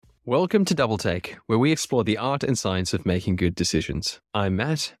Welcome to Double Take, where we explore the art and science of making good decisions. I'm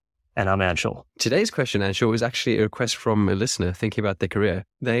Matt. And I'm Anshul. Today's question, Anshul, is actually a request from a listener thinking about their career.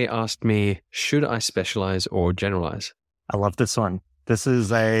 They asked me, should I specialize or generalize? I love this one. This is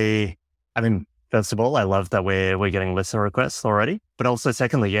first of all, I love that we're getting listener requests already. But also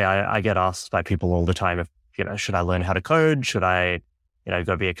secondly, I get asked by people all the time if, should I learn how to code? Should I,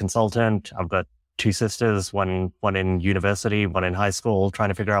 go be a consultant? I've got two sisters, one in university, one in high school, trying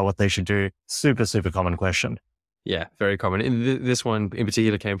to figure out what they should do. Super, super common question. Yeah, very common. And this one in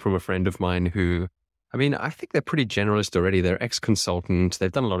particular came from a friend of mine who, I think they're pretty generalist already. They're ex-consultants.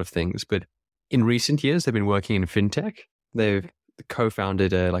 They've done a lot of things, but in recent years, they've been working in fintech. They've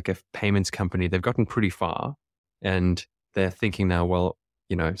co-founded a payments company. They've gotten pretty far and they're thinking now, well,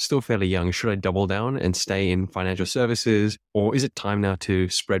 still fairly young. Should I double down and stay in financial services? Or is it time now to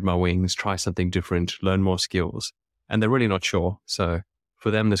spread my wings, try something different, learn more skills? And they're really not sure. So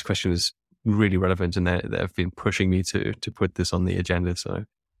for them, this question is really relevant, and they've been pushing me to put this on the agenda. So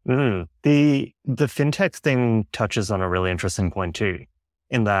the fintech thing touches on a really interesting point too,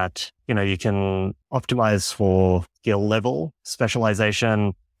 in that you can optimize for skill level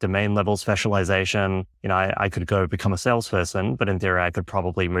specialization, domain level specialization. I could go become a salesperson, but in theory, I could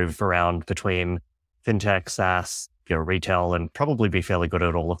probably move around between fintech, SaaS, retail, and probably be fairly good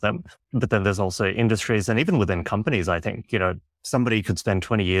at all of them. But then there's also industries, and even within companies, I think, somebody could spend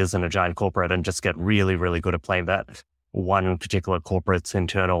 20 years in a giant corporate and just get really, really good at playing that one particular corporate's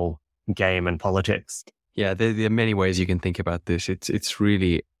internal game and politics. Yeah, there are many ways you can think about this. It's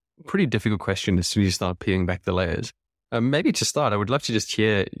really a pretty difficult question as soon as you start peeling back the layers. Maybe to start, I would love to just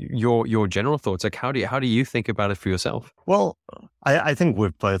hear your general thoughts. Like, how do you think about it for yourself? Well, I think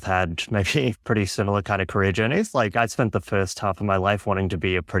we've both had maybe pretty similar kind of career journeys. Like, I spent the first half of my life wanting to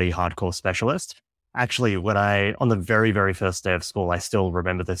be a pretty hardcore specialist. Actually, on the very, very first day of school, I still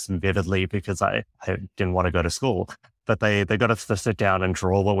remember this vividly because I didn't want to go to school. But they got us to sit down and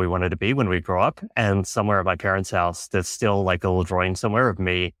draw what we wanted to be when we grow up. And somewhere at my parents' house, there's still like a little drawing somewhere of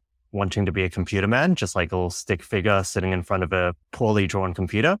me wanting to be a computer man, just like a little stick figure sitting in front of a poorly drawn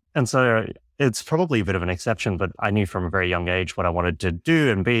computer. And so it's probably a bit of an exception, but I knew from a very young age what I wanted to do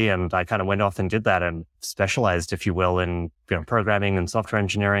and be. And I kind of went off and did that and specialized, if you will, in programming and software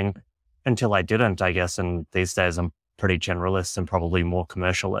engineering until I didn't, I guess. And these days I'm pretty generalist and probably more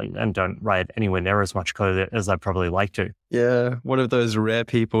commercial and don't write anywhere near as much code as I'd probably like to. Yeah, one of those rare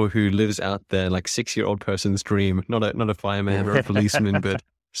people who lives out there, like 6-year-old person's dream, not a fireman or a policeman, but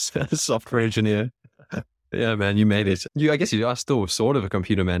a software engineer. Yeah, man, you made it. I guess you are still sort of a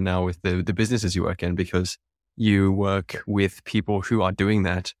computer man now with the businesses you work in, because you work with people who are doing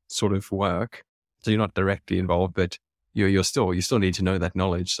that sort of work. So you're not directly involved, but you still need to know that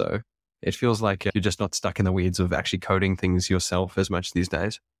knowledge. So it feels like you're just not stuck in the weeds of actually coding things yourself as much these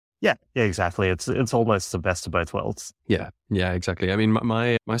days. Yeah, exactly. It's almost the best of both worlds. Yeah, exactly. I mean,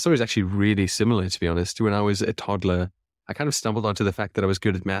 my story is actually really similar, to be honest. When I was a toddler, I kind of stumbled onto the fact that I was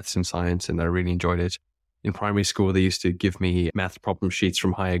good at maths and science, and I really enjoyed it. In primary school, they used to give me math problem sheets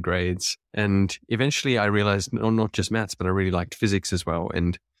from higher grades. And eventually I realized not just maths, but I really liked physics as well.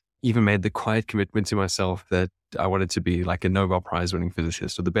 And even made the quiet commitment to myself that I wanted to be like a Nobel Prize winning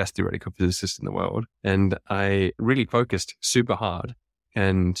physicist or the best theoretical physicist in the world. And I really focused super hard.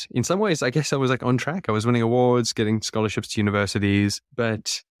 And in some ways, I guess I was like on track. I was winning awards, getting scholarships to universities.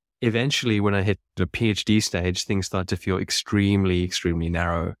 But eventually, when I hit the PhD stage, things started to feel extremely, extremely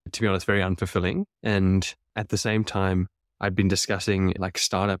narrow. To be honest, very unfulfilling. And at the same time, I'd been discussing like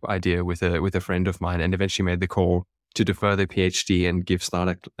startup idea with a friend of mine, and eventually made the call to defer the PhD and give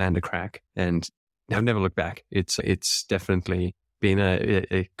startup land a crack. And I've never looked back. It's definitely been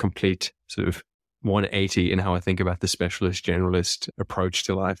a complete sort of 180 in how I think about the specialist generalist approach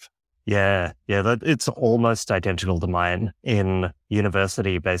to life. Yeah, it's almost identical to mine. In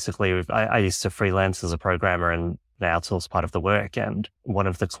university, basically, I used to freelance as a programmer and outsource part of the work. And one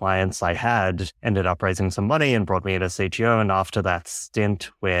of the clients I had ended up raising some money and brought me in as CTO. And after that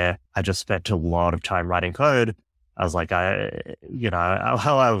stint where I just spent a lot of time writing code, I was like, I've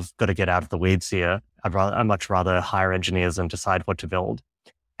got to get out of the weeds here. I'd much rather hire engineers and decide what to build.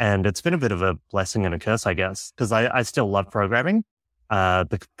 And it's been a bit of a blessing and a curse, I guess, because I still love programming.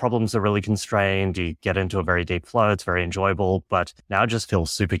 The problems are really constrained. You get into a very deep flow. It's very enjoyable, but now I just feel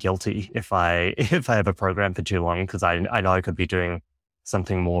super guilty if I have a program for too long, because I know I could be doing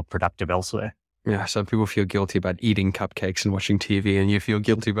something more productive elsewhere. Yeah, some people feel guilty about eating cupcakes and watching TV, and you feel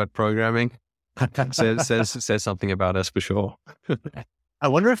guilty about programming. says something about us for sure. I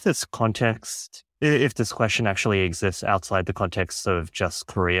wonder if this context if this question actually exists outside the context of just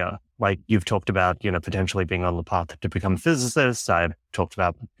career. Like you've talked about, potentially being on the path to become a physicist. I've talked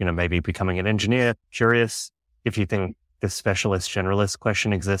about, maybe becoming an engineer. Curious if you think the specialist generalist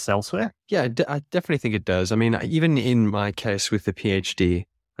question exists elsewhere. Yeah, I definitely think it does. I mean, even in my case with the PhD,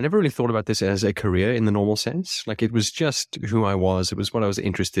 I never really thought about this as a career in the normal sense. Like it was just who I was. It was what I was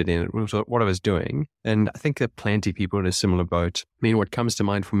interested in. It was what I was doing. And I think that plenty of people in a similar boat. I mean, what comes to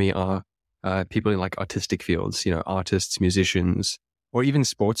mind for me are people in like artistic fields, artists, musicians, or even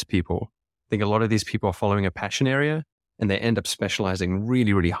sports people. I think a lot of these people are following a passion area and they end up specializing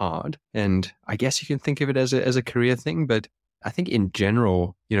really, really hard. And I guess you can think of it as a career thing, but I think in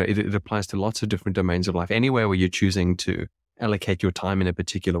general, it applies to lots of different domains of life, anywhere where you're choosing to allocate your time in a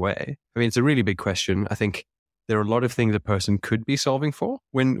particular way. I mean, it's a really big question. I think there are a lot of things a person could be solving for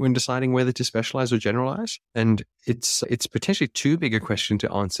when deciding whether to specialize or generalize. And it's potentially too big a question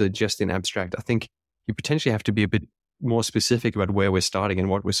to answer just in abstract. I think you potentially have to be a bit more specific about where we're starting and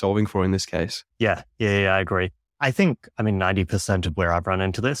what we're solving for in this case. Yeah, I agree. I think, 90% of where I've run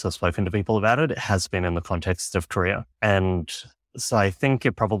into this or spoken to people about it has been in the context of career. And so I think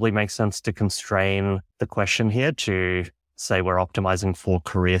it probably makes sense to constrain the question here to say we're optimizing for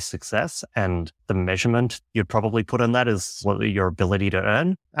career success, and the measurement you'd probably put on that is your ability to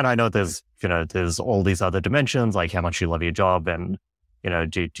earn. And I know there's all these other dimensions, like how much you love your job and,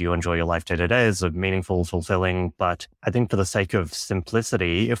 do you enjoy your life day to day? Is it meaningful, fulfilling? But I think for the sake of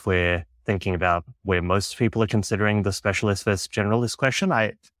simplicity, if we're thinking about where most people are considering the specialist versus generalist question,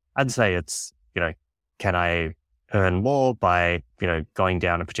 I'd say it's, can I earn more by, going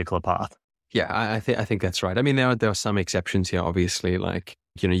down a particular path? Yeah, I think that's right. I mean, there are some exceptions here, obviously, like,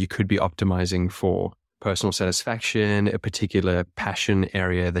 you could be optimizing for personal satisfaction, a particular passion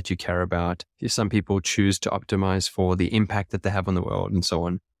area that you care about. Some people choose to optimize for the impact that they have on the world and so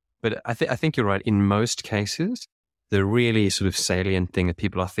on. But I think you're right. In most cases, the really sort of salient thing that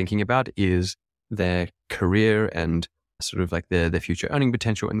people are thinking about is their career and sort of like their future earning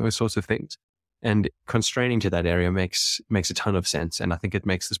potential and those sorts of things. And constraining to that area makes a ton of sense. And I think it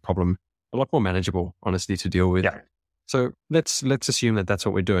makes this problem a lot more manageable, honestly, to deal with. Yeah. So let's assume that that's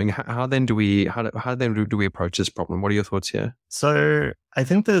what we're doing. How then do we approach this problem? What are your thoughts here? So I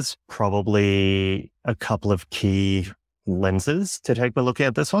think there's probably a couple of key lenses to take a look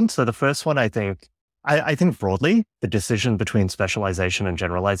at this one. So the first one, I think broadly, the decision between specialization and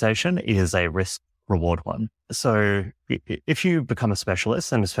generalization is a risk reward one. So if you become a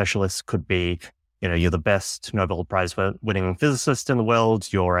specialist, and a specialist could be, you're the best Nobel Prize winning physicist in the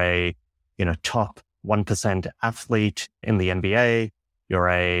world, you're a top 1% athlete in the NBA, you're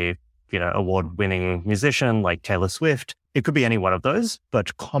a, award-winning musician like Taylor Swift. It could be any one of those,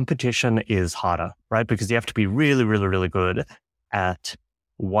 but competition is harder, right? Because you have to be really, really, really good at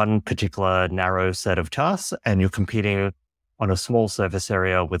one particular narrow set of tasks, and you're competing on a small surface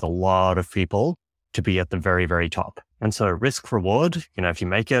area with a lot of people to be at the very, very top. And so risk reward, if you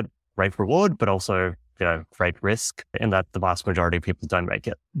make it, great reward, but also great risk in that the vast majority of people don't make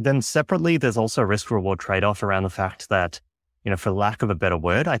it. Then separately, there's also a risk reward trade-off around the fact that, for lack of a better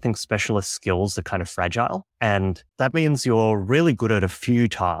word, I think specialist skills are kind of fragile. And that means you're really good at a few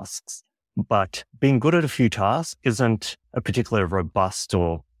tasks, but being good at a few tasks isn't a particularly robust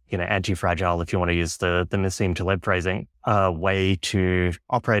or, anti-fragile, if you want to use the Nassim Taleb phrasing, way to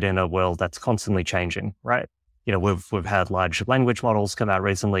operate in a world that's constantly changing, right? We've had large language models come out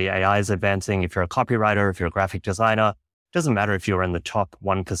recently. AI is advancing. If you're a copywriter, if you're a graphic designer, it doesn't matter if you were in the top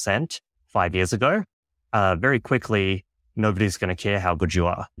 1% 5 years ago. Very quickly, nobody's going to care how good you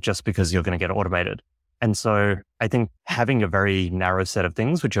are just because you're going to get automated. And so I think having a very narrow set of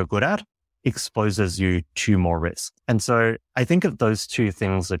things which you're good at exposes you to more risk. And so I think if those two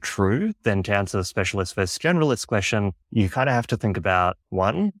things are true, then to answer the specialist versus generalist question, you kind of have to think about,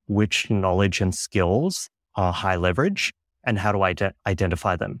 one, which knowledge and skills are high leverage and how do I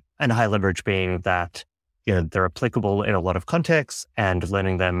identify them? And high leverage being that, they're applicable in a lot of contexts, and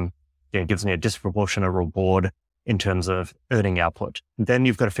learning them, gives me a disproportionate reward in terms of earning output. Then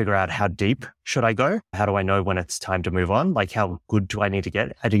you've got to figure out, how deep should I go? How do I know when it's time to move on? Like, how good do I need to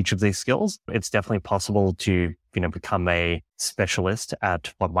get at each of these skills? It's definitely possible to, become a specialist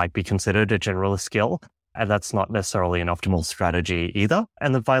at what might be considered a generalist skill. And that's not necessarily an optimal strategy either.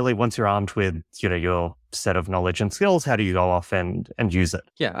 And then finally, once you're armed with, your set of knowledge and skills, how do you go off and use it?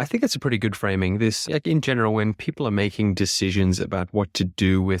 Yeah, I think that's a pretty good framing. This, like in general, when people are making decisions about what to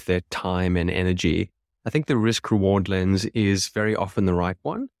do with their time and energy, I think the risk reward lens is very often the right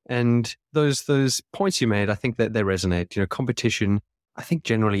one. And those points you made, I think that they resonate. Competition, I think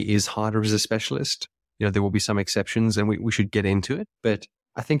generally is harder as a specialist. There will be some exceptions and we should get into it. But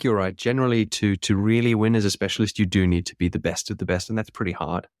I think you're right. Generally, to really win as a specialist, you do need to be the best of the best, and that's pretty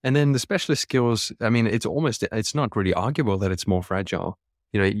hard. And then the specialist skills, I mean, it's not really arguable that it's more fragile.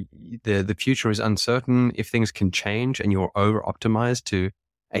 The future is uncertain. If things can change and you're over optimized to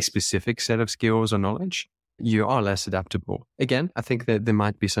a specific set of skills or knowledge, you are less adaptable. Again, I think that there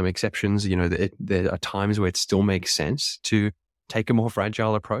might be some exceptions. There are times where it still makes sense to take a more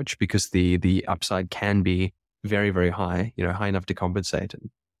fragile approach because the upside can be very, very high, high enough to compensate. And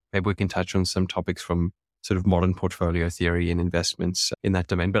maybe we can touch on some topics from sort of modern portfolio theory and investments in that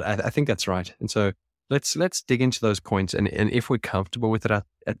domain. But I think that's right. And so let's dig into those points. And if we're comfortable with it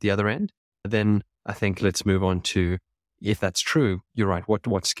at the other end, then I think let's move on to, if that's true, you're right.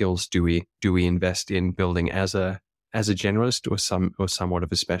 What skills do we invest in building as a generalist or somewhat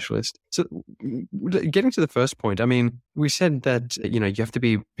of a specialist? So getting to the first point, I mean, we said that, you have to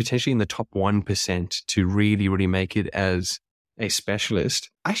be potentially in the top 1% to really, really make it as a specialist.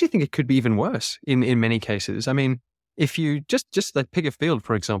 I actually think it could be even worse in many cases. I mean, if you just like pick a field,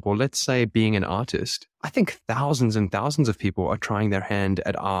 for example, let's say being an artist, I think thousands and thousands of people are trying their hand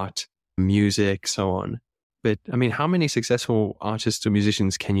at art, music, so on. But I mean, how many successful artists or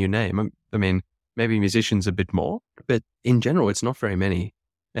musicians can you name? I mean, maybe musicians a bit more, but in general, it's not very many.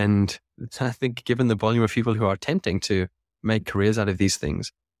 And I think given the volume of people who are attempting to make careers out of these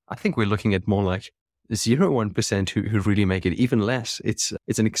things, I think we're looking at more like 0.1% who really make it, even less. It's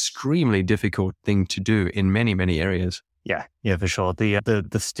an extremely difficult thing to do in many, many areas. Yeah, for sure. The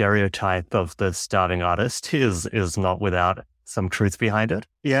stereotype of the starving artist is not without some truth behind it.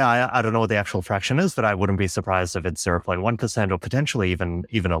 Yeah, I don't know what the actual fraction is, but I wouldn't be surprised if it's 0.1% or potentially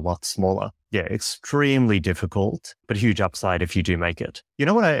even a lot smaller. Yeah, extremely difficult, but huge upside if you do make it. You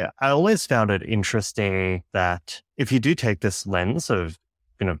know what? I always found it interesting that if you do take this lens of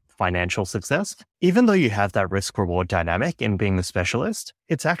financial success, even though you have that risk reward dynamic in being the specialist,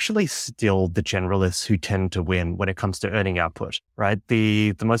 it's actually still the generalists who tend to win when it comes to earning output, right?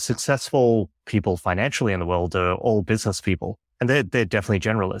 The most successful people financially in the world are all business people. And they're definitely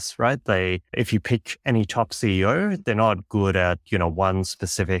generalists, right? If you pick any top CEO, they're not good at, one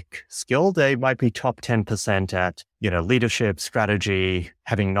specific skill. They might be top 10% at, leadership, strategy,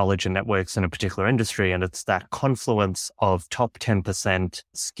 having knowledge and networks in a particular industry. And it's that confluence of top 10%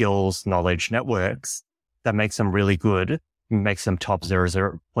 skills, knowledge, networks that makes them really good, makes them top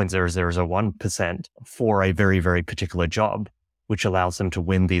 0.0001% for a very, very particular job, which allows them to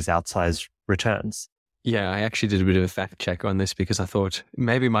win these outsized returns. Yeah, I actually did a bit of a fact check on this because I thought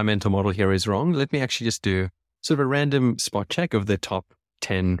maybe my mental model here is wrong. Let me actually just do sort of a random spot check of the top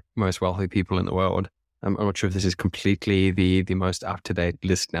 10 most wealthy people in the world. I'm not sure if this is completely the most up-to-date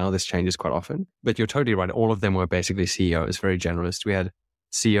list now. This changes quite often. But you're totally right. All of them were basically CEOs, very generalist. We had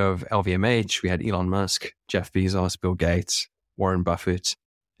CEO of LVMH, we had Elon Musk, Jeff Bezos, Bill Gates, Warren Buffett,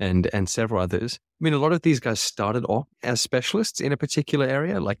 and several others. I mean, a lot of these guys started off as specialists in a particular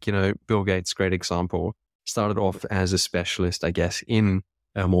area, like, Bill Gates, great example, started off as a specialist, I guess, in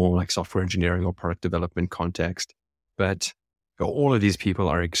a more like software engineering or product development context. But all of these people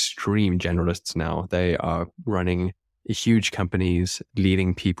are extreme generalists now. They are running huge companies,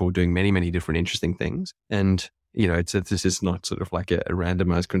 leading people, doing many, many different interesting things. And, this is not sort of like a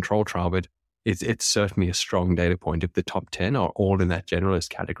randomized control trial, but it's certainly a strong data point if the top 10 are all in that generalist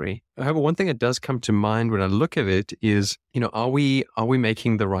category. However, one thing that does come to mind when I look at it is, are we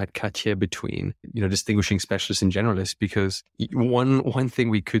making the right cut here between, distinguishing specialists and generalists? Because one thing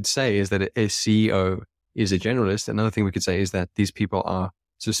we could say is that a CEO is a generalist. Another thing we could say is that these people are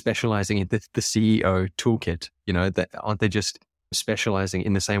sort of specializing in the CEO toolkit. That aren't they just specializing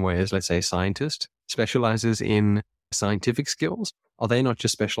in the same way as, let's say, a scientist specializes in scientific skills? Are they not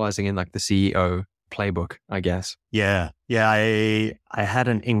just specializing in like the CEO playbook, I guess? Yeah. I had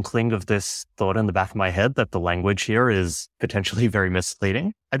an inkling of this thought in the back of my head that the language here is potentially very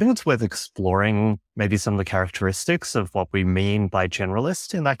misleading. I think it's worth exploring maybe some of the characteristics of what we mean by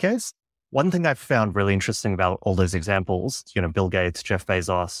generalist in that case. One thing I've found really interesting about all those examples, Bill Gates, Jeff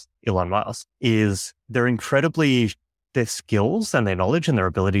Bezos, Elon Musk, is their skills and their knowledge and their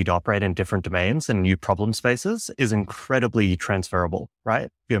ability to operate in different domains and new problem spaces is incredibly transferable, right?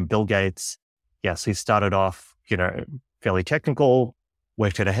 Bill Gates, yes, he started off, fairly technical,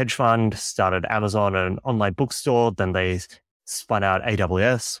 worked at a hedge fund, started Amazon, an online bookstore. Then they spun out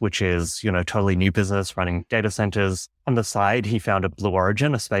AWS, which is, totally new business running data centers. On the side, he founded Blue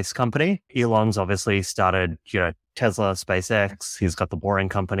Origin, a space company. Elon's obviously started, Tesla, SpaceX. He's got the Boring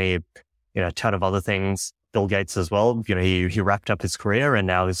Company, a ton of other things. Bill Gates as well, he wrapped up his career and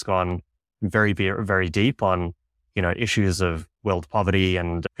now he's gone very, very deep on issues of world poverty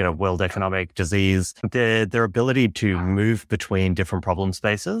and, world economic disease. Their ability to move between different problem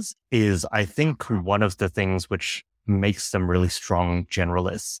spaces is, I think, one of the things which makes them really strong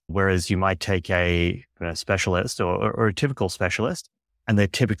generalists. Whereas you might take a specialist or a typical specialist, and they're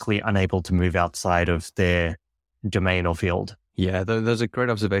typically unable to move outside of their domain or field. Yeah, those are great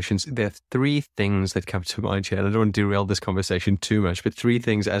observations. There are three things that come to mind here. I don't want to derail this conversation too much, but three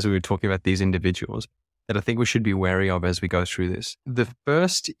things as we were talking about these individuals that I think we should be wary of as we go through this. The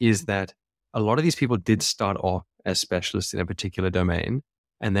first is that a lot of these people did start off as specialists in a particular domain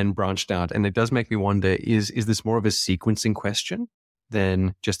and then branched out. And it does make me wonder, is this more of a sequencing question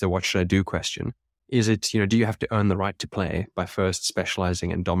than just a what should I do question? Is it, do you have to earn the right to play by first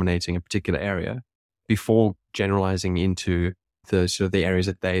specializing and dominating a particular area before generalizing into the sort of the areas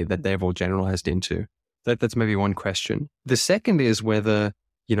that they've all generalized into? That's maybe one question. The second is whether,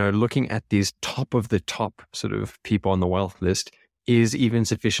 looking at these top of the top sort of people on the wealth list is even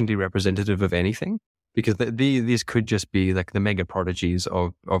sufficiently representative of anything, because these could just be like the mega prodigies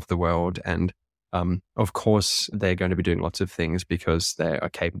of the world. And of course, they're going to be doing lots of things because they are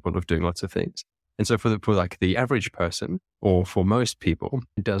capable of doing lots of things. And so for the average person, or for most people,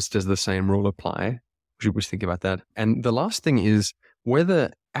 does the same rule apply? We should think about that. And the last thing is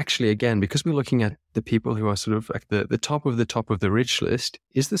whether actually, again, because we're looking at the people who are sort of like the top of the rich list,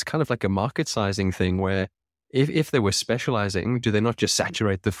 is this kind of like a market sizing thing where if they were specializing, do they not just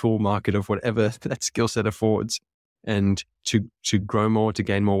saturate the full market of whatever that skill set affords? And to grow more, to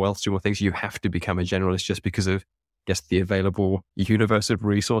gain more wealth, do more things, you have to become a generalist just because of, the available universe of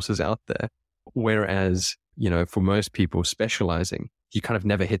resources out there. Whereas, for most people specializing, you kind of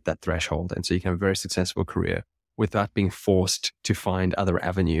never hit that threshold. And so you can have a very successful career without being forced to find other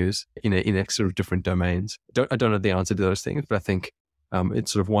avenues in a sort of different domains. I don't know the answer to those things, but I think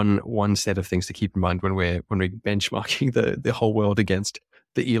it's sort of one set of things to keep in mind when we're benchmarking the whole world against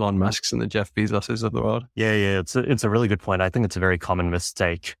the Elon Musks and the Jeff Bezoses of the world. Yeah. It's a really good point. I think it's a very common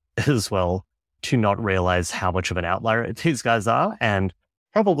mistake as well to not realize how much of an outlier these guys are, and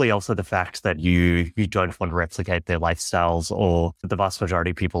probably also the fact that you don't want to replicate their lifestyles, or the vast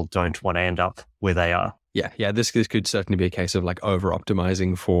majority of people don't want to end up where they are. Yeah. This could certainly be a case of like over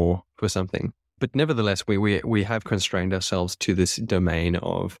optimizing for something. But nevertheless, we have constrained ourselves to this domain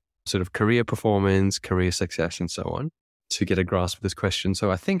of sort of career performance, career success, and so on to get a grasp of this question.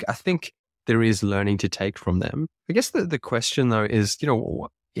 So I think there is learning to take from them. I guess the question though is,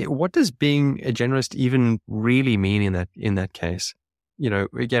 what does being a generalist even really mean in that case?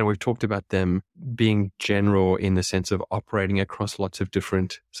 Again, we've talked about them being general in the sense of operating across lots of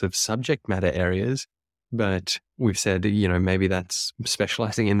different sort of subject matter areas. But we've said, maybe that's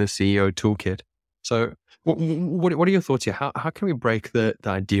specializing in the CEO toolkit. So what are your thoughts here? How can we break the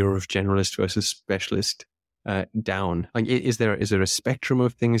idea of generalist versus specialist down? Like, is there a spectrum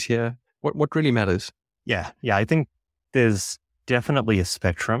of things here? What really matters? Yeah. I think there's definitely a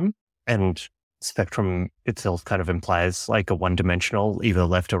spectrum, and spectrum itself kind of implies like a one-dimensional, either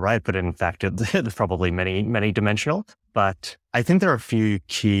left or right, but in fact, it's probably many dimensional. But I think there are a few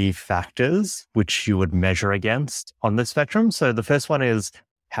key factors which you would measure against on the spectrum. So the first one is,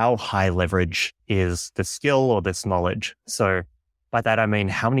 how high leverage is the skill or this knowledge? So by that, I mean,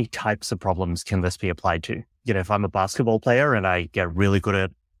 how many types of problems can this be applied to? If I'm a basketball player and I get really good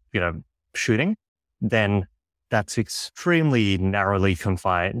at, shooting, then that's extremely narrowly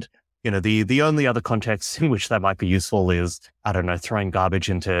confined. The only other context in which that might be useful is, I don't know, throwing garbage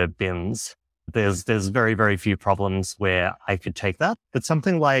into bins. There's very, very few problems where I could take that. But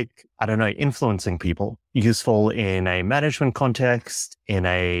something like, I don't know, influencing people, useful in a management context, in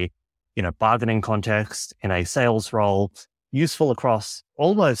a, bargaining context, in a sales role, useful across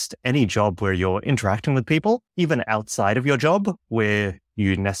almost any job where you're interacting with people, even outside of your job where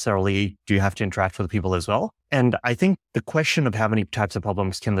you necessarily do have to interact with people as well. And I think the question of how many types of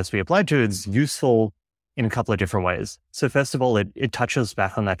problems can this be applied to is useful in a couple of different ways. So first of all, it touches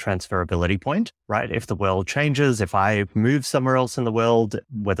back on that transferability point, right? If the world changes, if I move somewhere else in the world,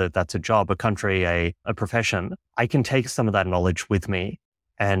 whether that's a job, a country, a profession, I can take some of that knowledge with me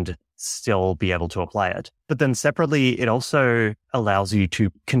and still be able to apply it. But then separately, it also allows you to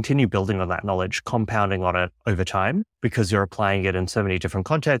continue building on that knowledge, compounding on it over time, because you're applying it in so many different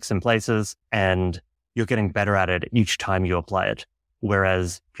contexts and places, and you're getting better at it each time you apply it.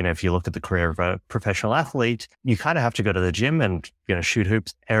 Whereas, if you look at the career of a professional athlete, you kind of have to go to the gym and, shoot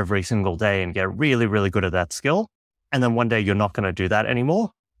hoops every single day and get really, really good at that skill. And then one day you're not going to do that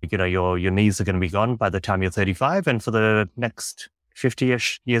anymore. Your knees are going to be gone by the time you're 35. And for the next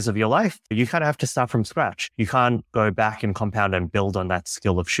 50-ish years of your life, you kind of have to start from scratch. You can't go back and compound and build on that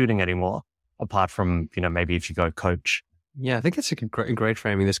skill of shooting anymore. apart from, maybe if you go coach. Yeah, I think that's a great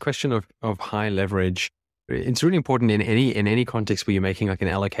framing. This question of high leverage, it's really important in any context where you're making like an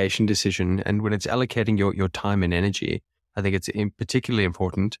allocation decision, and when it's allocating your time and energy, I think it's particularly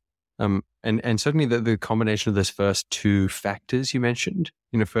important. And certainly the combination of those first two factors you mentioned,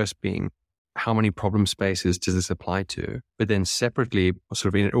 first being how many problem spaces does this apply to, but then separately,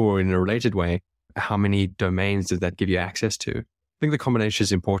 sort of in a related way, how many domains does that give you access to? I think the combination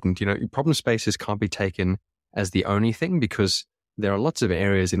is important. Problem spaces can't be taken as the only thing, because there are lots of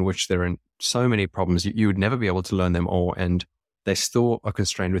areas in which there are so many problems you would never be able to learn them all, and they still are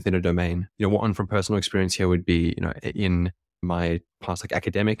constrained within a domain. One from personal experience here would be, in my past like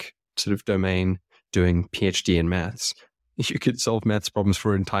academic sort of domain, doing PhD in maths, you could solve maths problems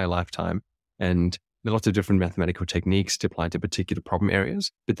for an entire lifetime, and there are lots of different mathematical techniques to apply to particular problem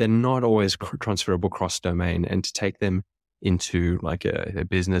areas, but they're not always transferable cross-domain, and to take them into like a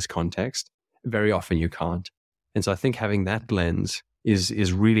business context, very often you can't. And so I think having that lens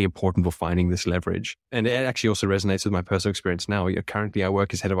is really important for finding this leverage. And it actually also resonates with my personal experience now. Currently, I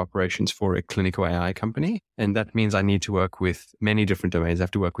work as head of operations for a clinical AI company. And that means I need to work with many different domains. I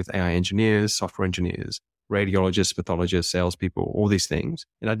have to work with AI engineers, software engineers, radiologists, pathologists, salespeople, all these things.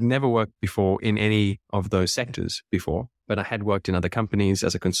 And I'd never worked before in any of those sectors before, but I had worked in other companies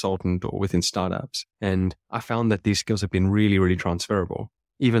as a consultant or within startups. And I found that these skills have been really, really transferable,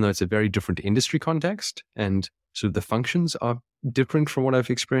 even though it's a very different industry context and sort of the functions are different from what I've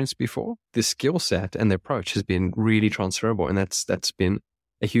experienced before. The skill set and the approach has been really transferable, and that's been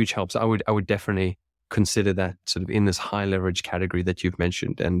a huge help. So I would definitely consider that sort of in this high leverage category that you've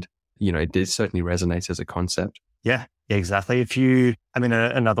mentioned, and it certainly resonates as a concept. Yeah, exactly.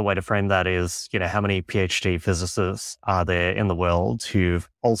 Another way to frame that is, how many PhD physicists are there in the world who've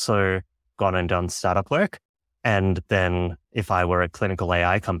also gone and done startup work? And then if I were a clinical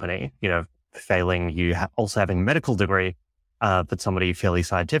AI company, failing you also having a medical degree, but somebody fairly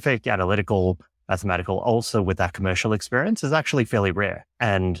scientific, analytical, mathematical, also with that commercial experience is actually fairly rare.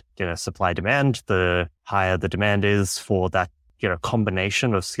 And, supply demand, the higher the demand is for that,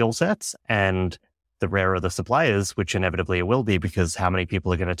 combination of skill sets, and the rarer the supply is, which inevitably it will be, because how many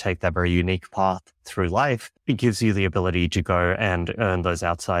people are going to take that very unique path through life, it gives you the ability to go and earn those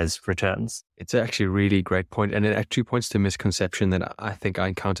outsized returns. It's actually a really great point. And it actually points to a misconception that I think I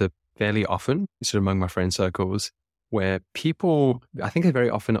encounter fairly often, sort of among my friend circles, where people, I think they very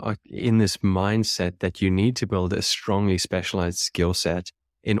often are in this mindset that you need to build a strongly specialized skill set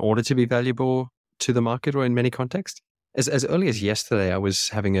in order to be valuable to the market, or in many contexts. As early as yesterday, I was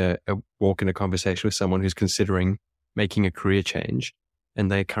having a walk in a conversation with someone who's considering making a career change, and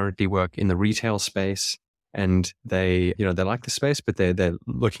they currently work in the retail space, and they like the space, but they're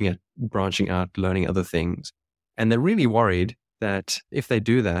looking at branching out, learning other things. And they're really worried that if they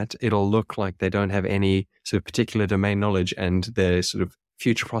do that, it'll look like they don't have any sort of particular domain knowledge, and their sort of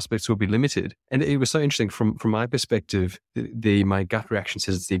future prospects will be limited. And it was so interesting from my perspective. My gut reaction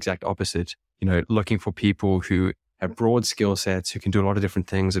says it's the exact opposite. Looking for people who have broad skill sets, who can do a lot of different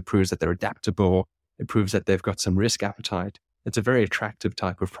things. It proves that they're adaptable. It proves that they've got some risk appetite. It's a very attractive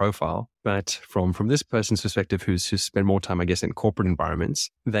type of profile. But from this person's perspective, who's spent more time, I guess, in corporate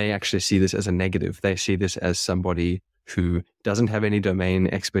environments, they actually see this as a negative. They see this as somebody who doesn't have any domain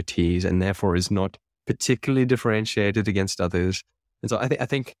expertise, and therefore is not particularly differentiated against others. And so I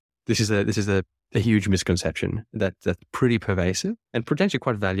think this is a huge misconception that's pretty pervasive and potentially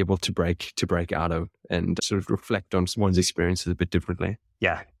quite valuable to break out of, and sort of reflect on one's experiences a bit differently.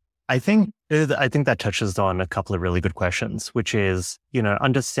 Yeah. I think that touches on a couple of really good questions, which is,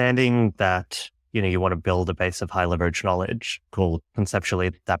 understanding that, you want to build a base of high leverage knowledge. Cool.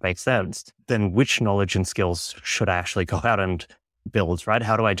 Conceptually, that makes sense. Then which knowledge and skills should I actually go out and build, right?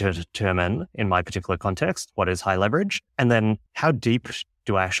 How do I determine, in my particular context, what is high leverage? And then how deep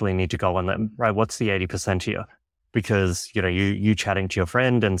do I actually need to go on them, right? What's the 80% here? Because, you chatting to your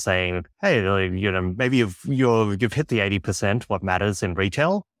friend and saying, hey, maybe you've hit the 80%, what matters in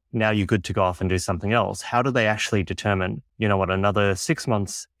retail. Now you're good to go off and do something else. How do they actually determine, another 6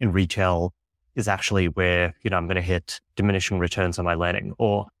 months in retail is actually where, I'm going to hit diminishing returns on my learning,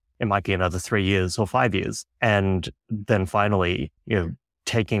 or it might be another 3 years or 5 years. And then finally,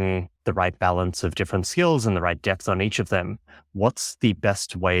 taking the right balance of different skills and the right depth on each of them. What's the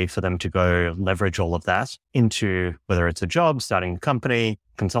best way for them to go leverage all of that into, whether it's a job, starting a company,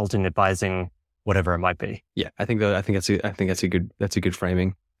 consulting, advising, whatever it might be? Yeah, I think that's a good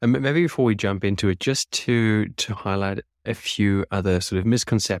framing. And maybe before we jump into it, just to highlight a few other sort of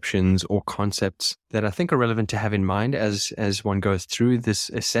misconceptions or concepts that I think are relevant to have in mind as one goes through this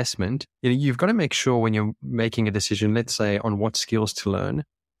assessment. You've got to make sure when you're making a decision, let's say on what skills to learn,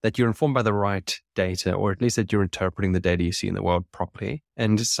 that you're informed by the right data, or at least that you're interpreting the data you see in the world properly.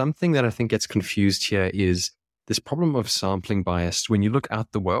 And something that I think gets confused here is this problem of sampling bias. When you look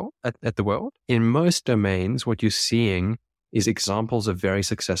out the world, at the world, in most domains, what you're seeing is examples of very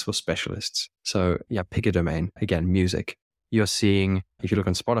successful specialists. So yeah, pick a domain. Again, music. You're seeing, if you look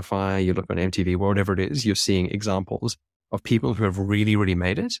on Spotify, you look on MTV, whatever it is, you're seeing examples of people who have really, really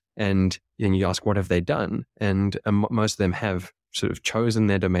made it. And then you ask, what have they done? And most of them have sort of chosen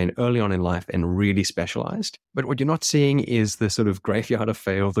their domain early on in life and really specialized. But what you're not seeing is the sort of graveyard of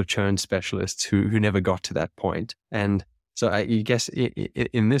failed or churned specialists who never got to that point. And so I guess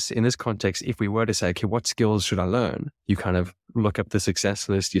in this context, if we were to say, okay, what skills should I learn? You kind of look up the success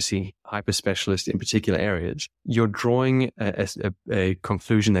list, you see hyper specialists in particular areas. You're drawing a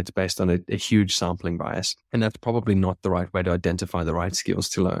conclusion that's based on a huge sampling bias. And that's probably not the right way to identify the right skills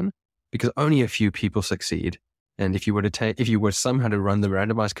to learn, because only a few people succeed. And if you were somehow to run the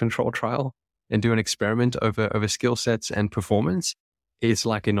randomized control trial and do an experiment over skill sets and performance, it's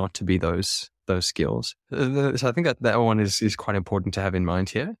likely not to be those skills. So I think that one is quite important to have in mind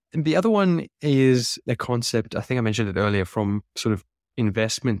here. And the other one is a concept, I think I mentioned it earlier, from sort of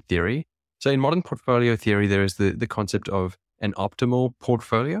investment theory. So in modern portfolio theory, there is the concept of an optimal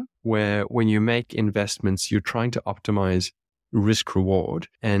portfolio, where when you make investments, you're trying to optimize risk reward.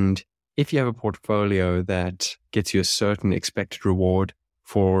 And if you have a portfolio that gets you a certain expected reward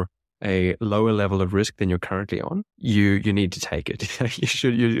for a lower level of risk than you're currently on, you need to take it.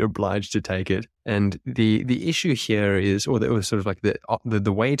 You're obliged to take it. And the issue here is, or sort of like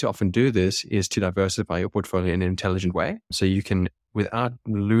the way to often do this is to diversify your portfolio in an intelligent way. So you can, without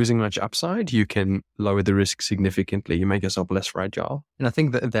losing much upside, you can lower the risk significantly. You make yourself less fragile. And I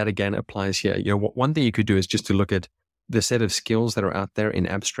think that again applies here. One thing you could do is just to look at the set of skills that are out there in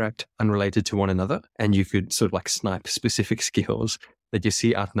abstract, unrelated to one another, and you could sort of like snipe specific skills that you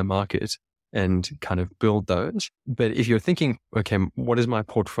see out in the market and kind of build those. But if you're thinking, okay, what is my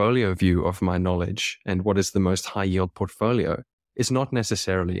portfolio view of my knowledge and what is the most high yield portfolio? It's not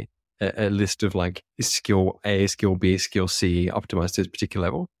necessarily a list of like skill A, skill B, skill C optimized to a particular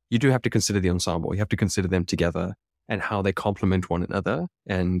level. You do have to consider the ensemble. You have to consider them together and how they complement one another,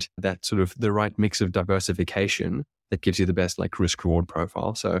 and that sort of the right mix of diversification that gives you the best like risk reward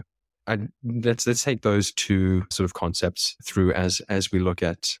profile. So let's take those two sort of concepts through as we look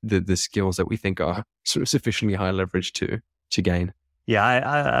at the skills that we think are sort of sufficiently high leverage to gain. Yeah,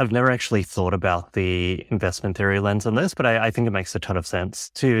 I've never actually thought about the investment theory lens on this, but I think it makes a ton of sense.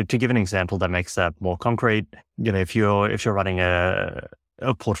 To give an example that makes that more concrete, if you're running a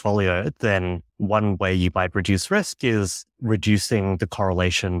portfolio, then one way you might reduce risk is reducing the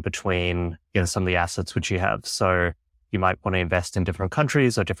correlation between some of the assets which you have. So you might want to invest in different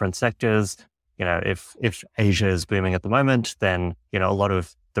countries or different sectors. If Asia is booming at the moment, then a lot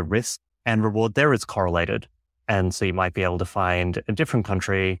of the risk and reward there is correlated. And so you might be able to find a different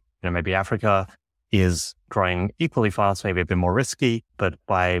country, maybe Africa is growing equally fast, maybe a bit more risky, but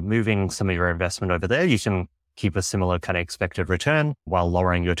by moving some of your investment over there, you can keep a similar kind of expected return while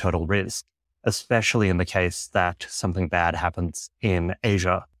lowering your total risk, especially in the case that something bad happens in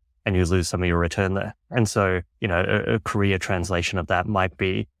Asia and you lose some of your return there. And so, a career translation of that might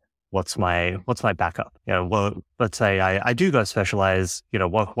be, what's my backup? Well, let's say I do go specialize,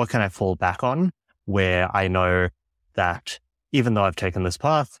 what can I fall back on where I know that even though I've taken this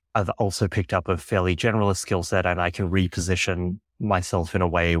path, I've also picked up a fairly generalist skill set and I can reposition myself in a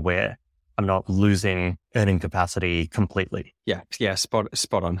way where I'm not losing earning capacity completely. Yeah, spot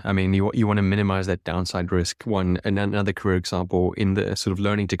on. I mean, you want to minimize that downside risk. Another career example in the sort of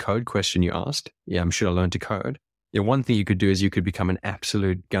learning to code question you asked. Yeah, I'm sure I learned to code. Yeah, one thing you could do is you could become an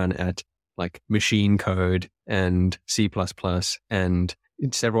absolute gun at like machine code and C++ and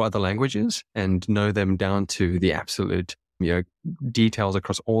several other languages and know them down to the absolute details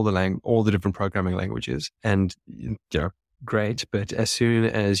across all the different programming languages. And great, but as soon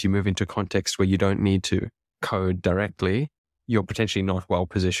as you move into a context where you don't need to code directly, you're potentially not well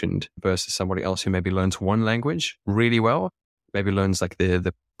positioned versus somebody else who maybe learns one language really well, maybe learns like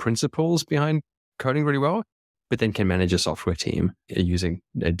the principles behind coding really well, but then can manage a software team using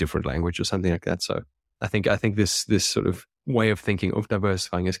a different language or something like that. So I think this sort of way of thinking of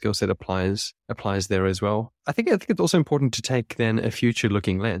diversifying a skill set applies there as well. I think it's also important to take then a future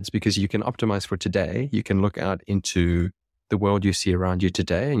looking lens, because you can optimize for today. You can look out into the world you see around you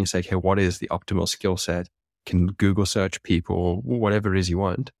today and you say, okay, what is the optimal skill set? Can Google search people, whatever it is you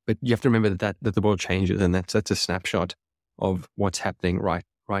want. But you have to remember that the world changes, and that's a snapshot of what's happening right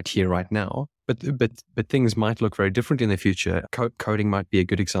here, right now. But things might look very different in the future. Coding might be a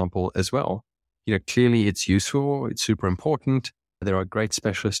good example as well. Clearly it's useful, it's super important, There are great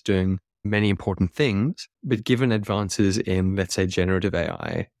specialists doing many important things, but given advances in, let's say, generative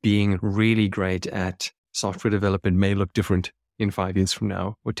AI, being really great at software development may look different in 5 years from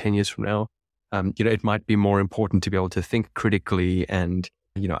now or 10 years from now. It might be more important to be able to think critically and,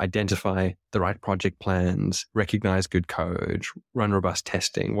 identify the right project plans, recognize good code, run robust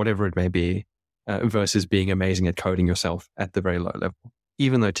testing, whatever it may be, versus being amazing at coding yourself at the very low level.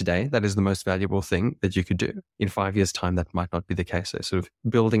 Even though today that is the most valuable thing that you could do, in 5 years' time, that might not be the case. So sort of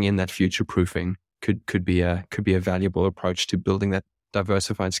building in that future proofing could be a valuable approach to building that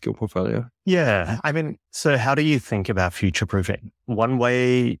diversified skill portfolio. Yeah. So how do you think about future proofing? One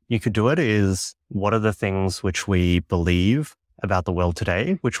way you could do it is, what are the things which we believe about the world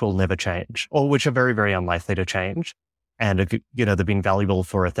today, which will never change, or which are very, very unlikely to change? And, they've been valuable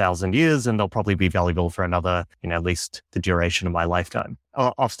for 1,000 years, and they'll probably be valuable for another, at least the duration of my lifetime.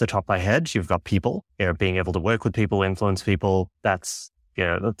 Off the top of my head, you've got people, being able to work with people, influence people. That's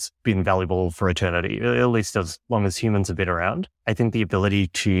been valuable for eternity, at least as long as humans have been around. I think the ability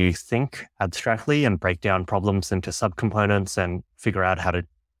to think abstractly and break down problems into subcomponents and figure out how to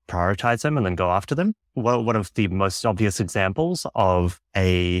prioritize them and then go after them. Well, one of the most obvious examples of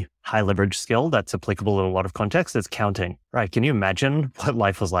a high leverage skill that's applicable in a lot of contexts is counting, right? Can you imagine what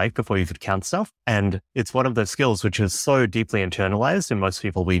life was like before you could count stuff? And it's one of those skills which is so deeply internalized in most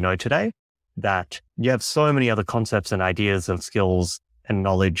people we know today that you have so many other concepts and ideas and skills and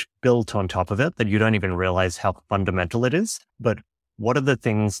knowledge built on top of it that you don't even realize how fundamental it is. But what are the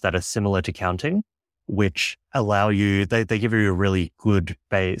things that are similar to counting, which allow you, they give you a really good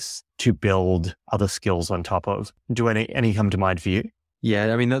base to build other skills on top of? Do any come to mind for you?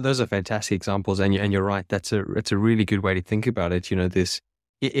 Yeah, those are fantastic examples, and you're right. It's a really good way to think about it.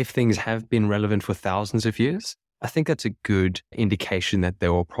 If things have been relevant for thousands of years, I think that's a good indication that they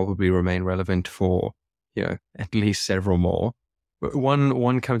will probably remain relevant for, at least several more.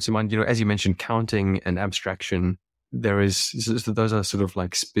 One comes to mind, as you mentioned, counting and abstraction. Those are sort of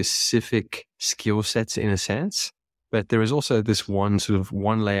like specific skill sets in a sense, but there is also this one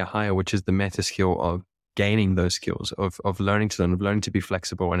layer higher, which is the meta skill of gaining those skills, of learning to learn, of learning to be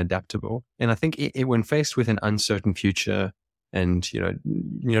flexible and adaptable. And I think when faced with an uncertain future and, you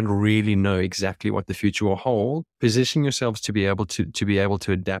don't really know exactly what the future will hold, positioning yourselves to be able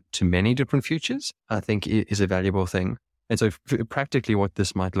to adapt to many different futures, I think is a valuable thing. And so practically what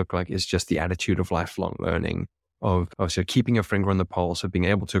this might look like is just the attitude of lifelong learning, of keeping your finger on the pulse, of being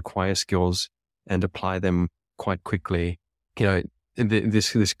able to acquire skills and apply them quite quickly.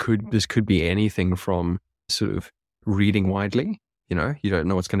 This could be anything from sort of reading widely. You don't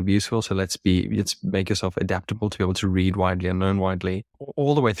know what's going to be useful, so let's make yourself adaptable to be able to read widely and learn widely,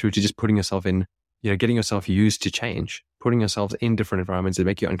 all the way through to just putting yourself in, getting yourself used to change, putting yourself in different environments that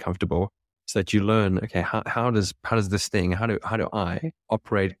make you uncomfortable, so that you learn, okay, how does this thing, how do I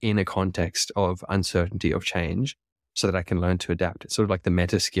operate in a context of uncertainty, of change, so that I can learn to adapt? It's sort of like the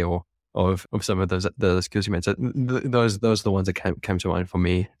meta skill of some of the skills you mentioned. So those are the ones that came to mind for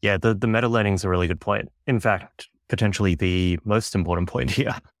me. Yeah, the meta learning is a really good point. In fact, potentially the most important point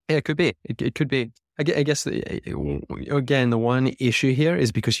here. Yeah, it could be. It could be. I guess, again, the one issue here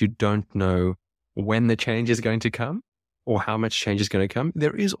is because you don't know when the change is going to come or how much change is going to come.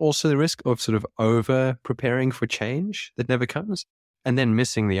 There is also the risk of sort of over preparing for change that never comes and then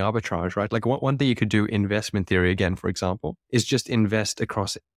missing the arbitrage, right? Like one thing you could do, investment theory again, for example, is just invest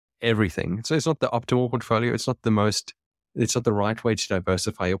across everything. So it's not the optimal portfolio. It's not the right way to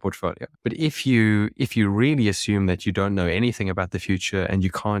diversify your portfolio. But if you really assume that you don't know anything about the future and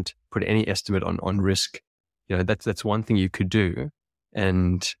you can't put any estimate on risk, that's one thing you could do.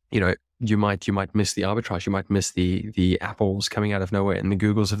 And, you might miss the arbitrage. You might miss the Apples coming out of nowhere and the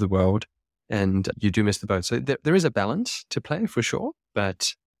Googles of the world, and you do miss the boat. So there is a balance to play for sure.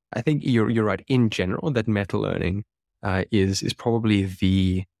 But I think you're right in general that meta learning is probably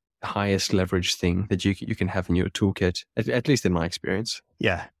the highest leverage thing that you can have in your toolkit, at least in my experience.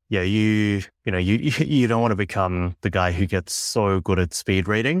 Yeah. You don't want to become the guy who gets so good at speed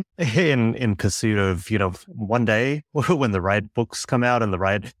reading in pursuit of, one day when the right books come out and the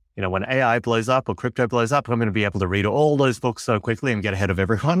right, when AI blows up or crypto blows up, I'm going to be able to read all those books so quickly and get ahead of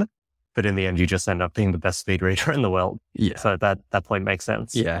everyone. But in the end, you just end up being the best speed reader in the world. Yeah. So that point makes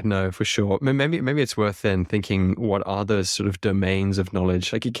sense. Yeah, no, for sure. Maybe it's worth then thinking, what are those sort of domains of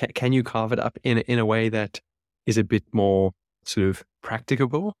knowledge? Like, can you carve it up in a way that is a bit more sort of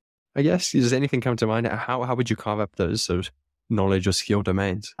practicable? I guess. Does anything come to mind? How would you carve up those sort of knowledge or skill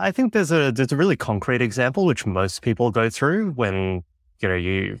domains? I think there's a really concrete example which most people go through when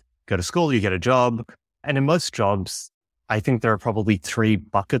you go to school, you get a job, and in most jobs, I think there are probably 3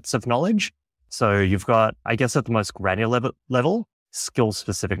 buckets of knowledge. So you've got, I guess at the most granular level, skill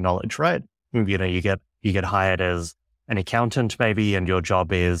specific knowledge, right? You get hired as an accountant maybe, and your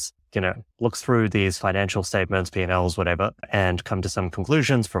job is, look through these financial statements, P&Ls, whatever, and come to some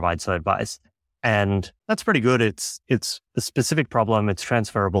conclusions, provide some advice. And that's pretty good. It's a specific problem. It's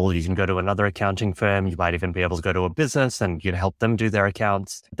transferable. You can go to another accounting firm. You might even be able to go to a business and help them do their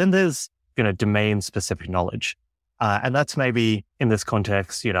accounts. Then there's domain specific knowledge. And that's maybe in this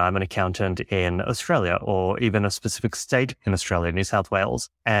context, I'm an accountant in Australia or even a specific state in Australia, New South Wales.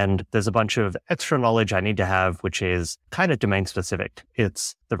 And there's a bunch of extra knowledge I need to have, which is kind of domain specific.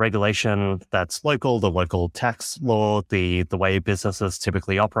 It's the regulation that's local, the local tax law, the way businesses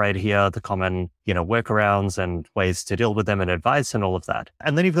typically operate here, the common, workarounds and ways to deal with them and advice and all of that.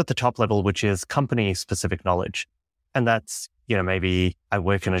 And then you've got the top level, which is company specific knowledge. And that's, maybe I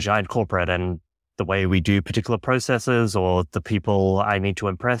work in a giant corporate and the way we do particular processes or the people I need to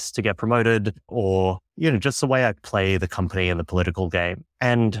impress to get promoted or, just the way I play the company and the political game.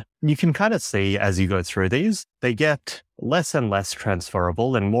 And you can kind of see as you go through these, they get less and less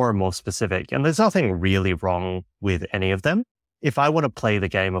transferable and more specific. And there's nothing really wrong with any of them. If I want to play the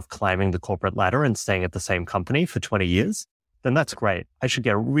game of climbing the corporate ladder and staying at the same company for 20 years, then that's great. I should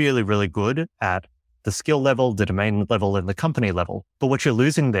get really, really good at the skill level, the domain level, and the company level. But what you're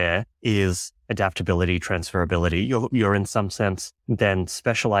losing there is adaptability, transferability. You're in some sense then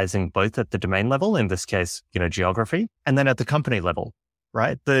specializing both at the domain level, in this case, geography, and then at the company level,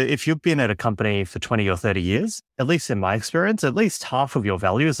 right? If you've been at a company for 20 or 30 years, at least in my experience, at least half of your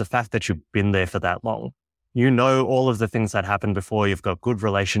value is the fact that you've been there for that long. You know all of the things that happened before. You've got good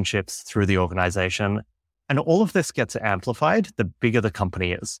relationships through the organization. And all of this gets amplified the bigger the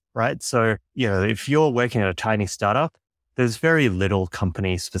company is, right? So, if you're working at a tiny startup, there's very little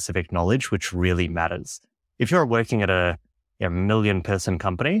company specific knowledge, which really matters. If you're working at a million person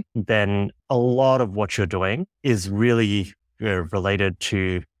company, then a lot of what you're doing is really related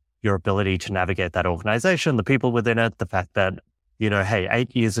to your ability to navigate that organization, the people within it, the fact that, hey,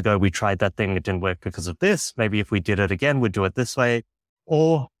 8 years ago, we tried that thing. It didn't work because of this. Maybe if we did it again, we'd do it this way.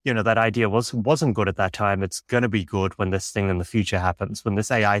 Or, that idea wasn't good at that time. It's going to be good when this thing in the future happens. When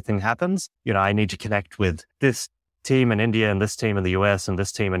this AI thing happens, I need to connect with this team in India and this team in the US and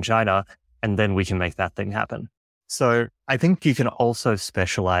this team in China, and then we can make that thing happen. So I think you can also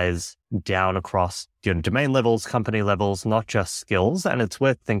specialize down across domain levels, company levels, not just skills. And it's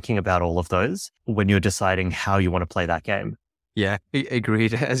worth thinking about all of those when you're deciding how you want to play that game. Yeah,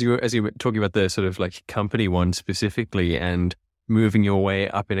 agreed. As you were talking about the sort of like company one specifically and moving your way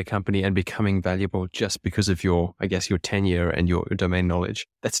up in a company and becoming valuable just because of your tenure and your domain knowledge.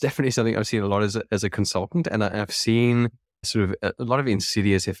 That's definitely something I've seen a lot as a consultant. And I've seen sort of a lot of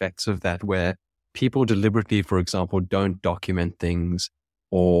insidious effects of that where people deliberately, for example, don't document things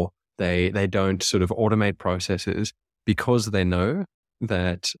or they don't sort of automate processes because they know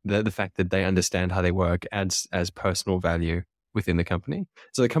that the fact that they understand how they work adds as personal value within the company.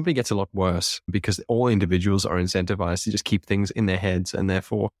 So the company gets a lot worse because all individuals are incentivized to just keep things in their heads and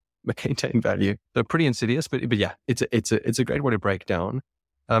therefore maintain value. So pretty insidious, but yeah, it's a great way to break down.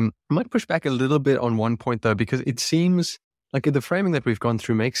 I might push back a little bit on one point though, because it seems like the framing that we've gone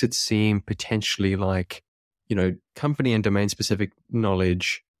through makes it seem potentially like, company and domain specific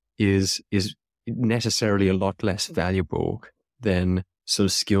knowledge is necessarily a lot less valuable than sort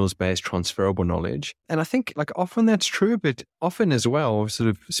of skills-based transferable knowledge. And I think like often that's true, but often as well, sort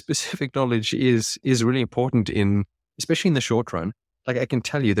of specific knowledge is really important especially in the short run. Like I can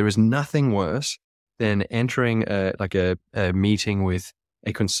tell you, there is nothing worse than entering a meeting with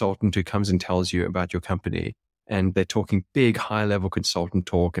a consultant who comes and tells you about your company. And they're talking big high-level consultant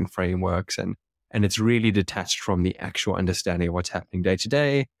talk and frameworks. And it's really detached from the actual understanding of what's happening day to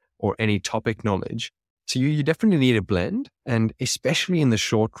day or any topic knowledge. So you definitely need a blend, and especially in the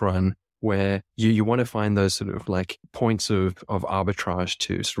short run where you want to find those sort of like points of arbitrage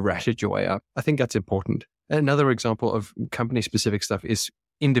to sort of ratchet your way up. I think that's important. Another example of company specific stuff is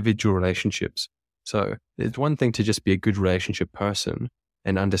individual relationships. So it's one thing to just be a good relationship person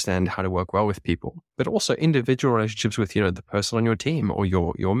and understand how to work well with people, but also individual relationships with, the person on your team or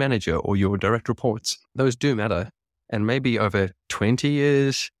your manager or your direct reports. Those do matter. And maybe over 20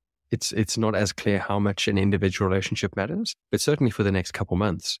 years, it's not as clear how much an individual relationship matters, but certainly for the next couple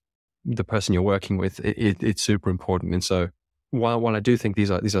months, the person you're working with, it's super important. And so while I do think these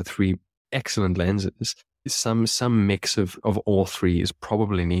are three excellent lenses, some mix of all three is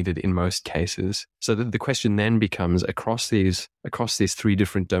probably needed in most cases. So the question then becomes across these three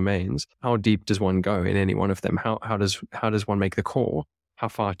different domains, how deep does one go in any one of them? How does one make the call? How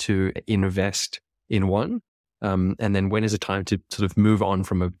far to invest in one? And then when is it time to sort of move on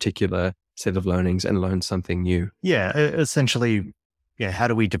from a particular set of learnings and learn something new? Yeah, essentially how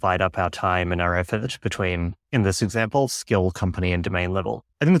do we divide up our time and our effort between, in this example, skill, company, and domain level?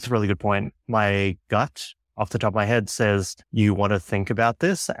 I think that's a really good point. My gut, off the top of my head, says you want to think about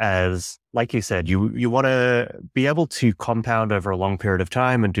this as, like you said, you want to be able to compound over a long period of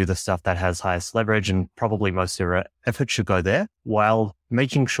time and do the stuff that has highest leverage, and probably most of your effort should go there, while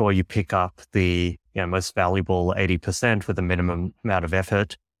making sure you pick up the most valuable 80% with a minimum amount of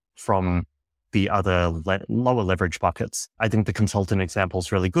effort from the other lower leverage buckets. I think the consultant example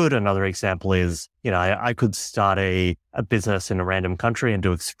is really good. Another example is, I could start a business in a random country and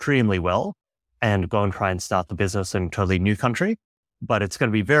do extremely well, and go and try and start the business in a totally new country. But it's going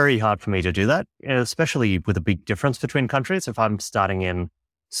to be very hard for me to do that, especially with a big difference between countries. If I'm starting in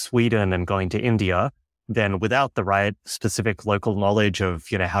Sweden and going to India, then without the right specific local knowledge of,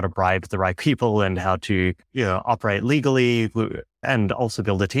 how to bribe the right people and how to, operate legally and also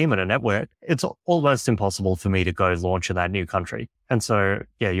build a team and a network, it's almost impossible for me to go launch in that new country. And so,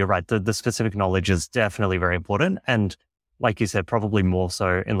 you're right. The specific knowledge is definitely very important. And like you said, probably more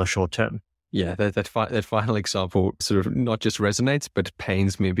so in the short term. Yeah, that final example sort of not just resonates, but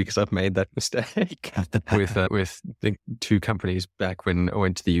pains me because I've made that mistake with the two companies back when I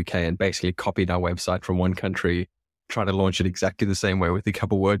went to the UK and basically copied our website from one country, tried to launch it exactly the same way with a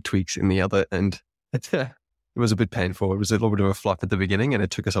couple word tweaks in the other, and it was a bit painful. It was a little bit of a flop at the beginning, and it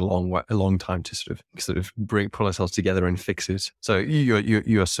took us a long time to sort of pull ourselves together and fix it. So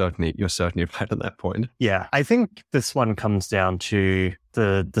you're certainly right at that point. Yeah, I think this one comes down to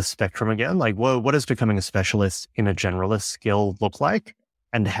the spectrum again. Like, what does becoming a specialist in a generalist skill look like,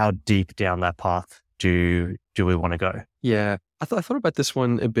 and how deep down that path do we want to go? Yeah, I thought about this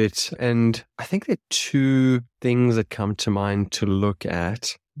one a bit, and I think there are two things that come to mind to look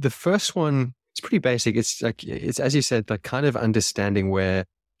at. The first one, it's pretty basic. It's as you said, like kind of understanding where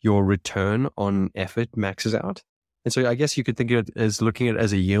your return on effort maxes out. And so I guess you could think of it as looking at it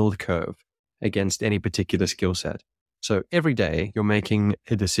as a yield curve against any particular skill set. So every day you're making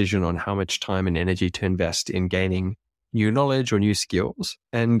a decision on how much time and energy to invest in gaining new knowledge or new skills.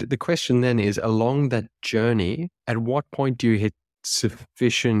 And the question then is, along that journey, at what point do you hit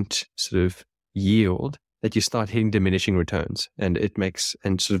sufficient sort of yield that you start hitting diminishing returns, and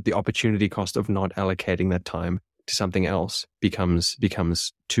and sort of the opportunity cost of not allocating that time to something else becomes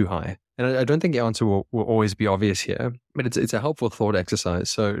too high. And I don't think the answer will always be obvious here, but it's a helpful thought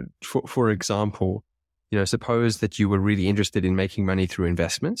exercise. So for example, suppose that you were really interested in making money through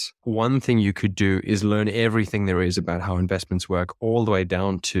investments. One thing you could do is learn everything there is about how investments work, all the way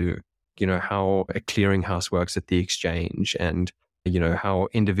down to, how a clearinghouse works at the exchange, and, how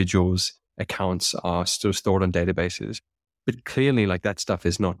individuals' accounts are still stored on databases. But clearly, like, that stuff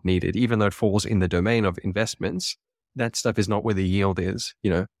is not needed. Even though it falls in the domain of investments, that stuff is not where the yield is.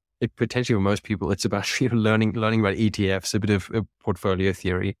 It potentially, for most people, it's about learning about ETFs, a bit of portfolio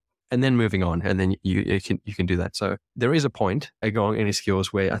theory, and then moving on. And then you can do that. So there is a point going any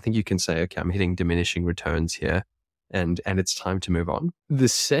skills where I think you can say, okay, I'm hitting diminishing returns here, and it's time to move on. The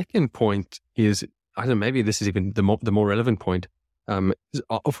second point is, I don't know, maybe this is even the more relevant point. For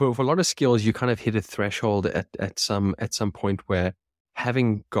a lot of skills, you kind of hit a threshold at some point where,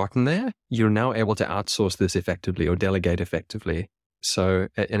 having gotten there, you're now able to outsource this effectively or delegate effectively. So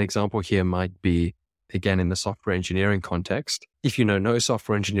an example here might be, again, in the software engineering context, if you know no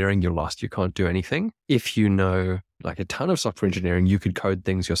software engineering, you're lost. You can't do anything. If you know like a ton of software engineering, you could code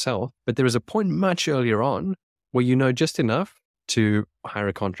things yourself. But there is a point much earlier on where you know just enough to hire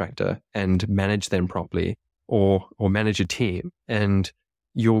a contractor and manage them properly, or manage a team, and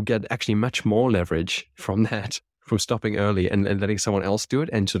you'll get actually much more leverage from that, from stopping early and letting someone else do it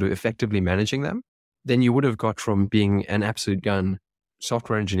and sort of effectively managing them, than you would have got from being an absolute gun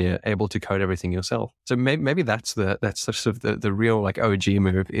software engineer able to code everything yourself. So maybe that's sort of the real like OG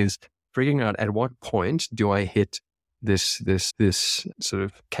move, is figuring out at what point do I hit this sort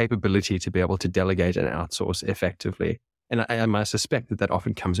of capability to be able to delegate and outsource effectively. And I suspect that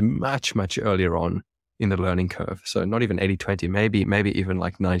often comes much, much earlier on in the learning curve. So not even 80-20, maybe even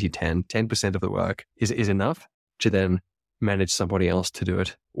like 90-10, 10% of the work is enough to then manage somebody else to do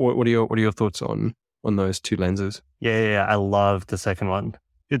it. What are your thoughts on those two lenses? Yeah, I love the second one.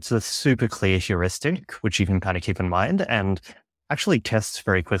 It's a super clear heuristic, which you can kind of keep in mind and actually tests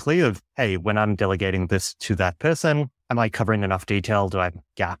very quickly of, hey, when I'm delegating this to that person, am I covering enough detail? Do I have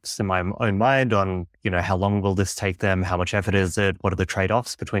gaps in my own mind on, how long will this take them? How much effort is it? What are the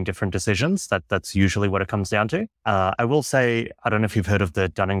trade-offs between different decisions? That's usually what it comes down to. I will say, I don't know if you've heard of the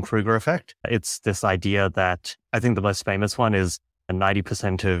Dunning-Kruger effect. It's this idea that I think the most famous one is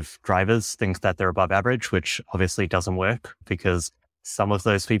 90% of drivers think that they're above average, which obviously doesn't work, because some of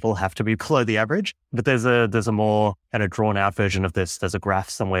those people have to be below the average. But there's a more kind of drawn out version of this. There's a graph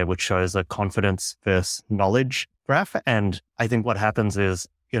somewhere which shows a confidence versus knowledge graph. And I think what happens is,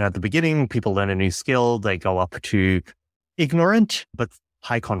 at the beginning, people learn a new skill, they go up to ignorant, but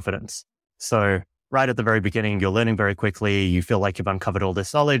high confidence. So right at the very beginning, you're learning very quickly. You feel like you've uncovered all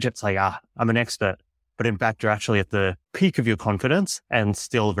this knowledge. It's like, I'm an expert. But in fact, you're actually at the peak of your confidence and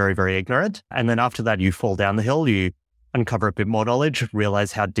still very, very ignorant. And then after that, you fall down the hill, you uncover a bit more knowledge,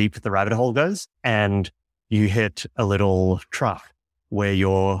 realize how deep the rabbit hole goes, and you hit a little trough where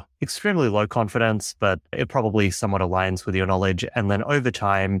you're extremely low confidence, but it probably somewhat aligns with your knowledge. And then over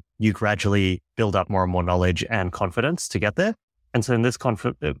time, you gradually build up more and more knowledge and confidence to get there. And so in this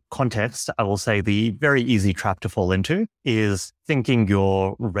context, I will say the very easy trap to fall into is thinking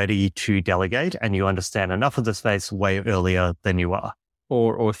you're ready to delegate and you understand enough of the space way earlier than you are.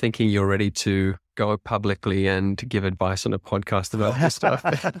 Or thinking you're ready to go publicly and to give advice on a podcast about this stuff.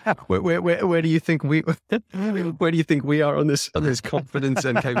 Where do you think we are on this confidence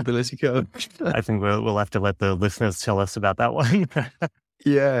and capability curve? I think we'll have to let the listeners tell us about that one.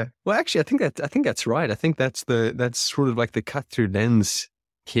 Yeah. Well, actually, I think that's right. I think that's sort of like the cut through lens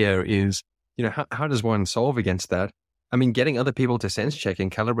here is, how does one solve against that? I mean, getting other people to sense check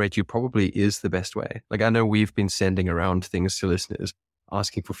and calibrate you probably is the best way. Like I know we've been sending around things to listeners,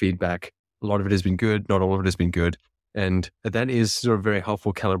 asking for feedback. A lot of it has been good. Not all of it has been good. And that is sort of very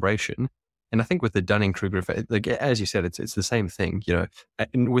helpful calibration. And I think with the Dunning-Kruger effect, like as you said, it's the same thing,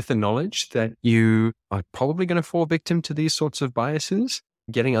 and with the knowledge that you are probably going to fall victim to these sorts of biases,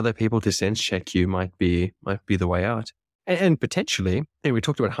 getting other people to sense check you might be the way out. And potentially, we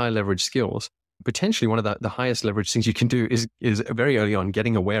talked about high leverage skills. Potentially one of the highest leverage things you can do is very early on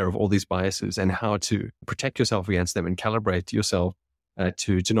getting aware of all these biases and how to protect yourself against them and calibrate yourself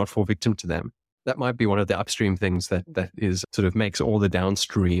to not fall victim to them. That might be one of the upstream things that is sort of makes all the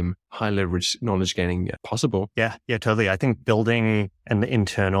downstream high leverage knowledge gaining possible. Yeah, totally. I think building an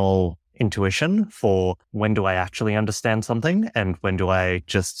internal intuition for when do I actually understand something and when do I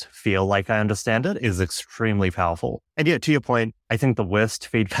just feel like I understand it is extremely powerful. And yeah, to your point, I think the worst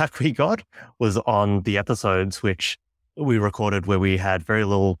feedback we got was on the episodes which we recorded where we had very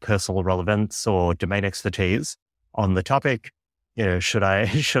little personal relevance or domain expertise on the topic. Should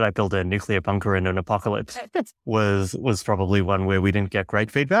I build a nuclear bunker in an apocalypse? Was probably one where we didn't get great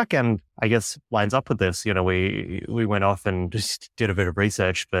feedback, and I guess lines up with this. We went off and just did a bit of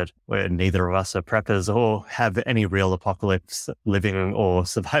research, but neither of us are preppers or have any real apocalypse living or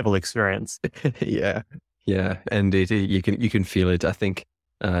survival experience. Yeah, and you can feel it. I think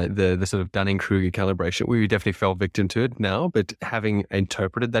the sort of Dunning-Kruger calibration, we definitely fell victim to it now, but having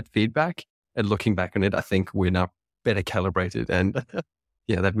interpreted that feedback and looking back on it, I think we're now better calibrated, and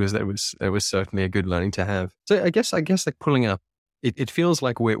yeah, that was certainly a good learning to have. So I guess like pulling up, it feels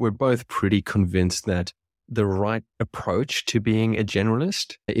like we're both pretty convinced that the right approach to being a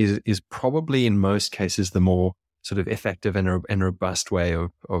generalist is probably in most cases the more sort of effective and robust way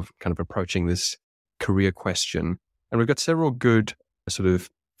of kind of approaching this career question. And we've got several good sort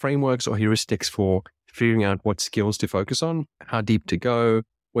of frameworks or heuristics for figuring out what skills to focus on, how deep to go,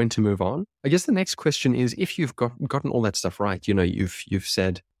 when to move on. I guess the next question is, if you've gotten all that stuff right, you've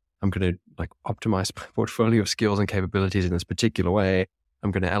said, I'm going to like optimize my portfolio of skills and capabilities in this particular way. I'm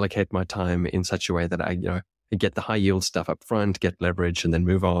going to allocate my time in such a way that I get the high yield stuff up front, get leverage, and then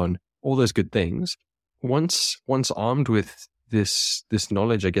move on. All those good things. Once armed with this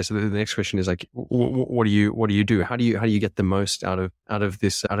knowledge, I guess the next question is like, what do you do? How do you get the most out of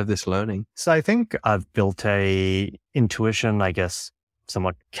this learning? So I think I've built a intuition, I guess,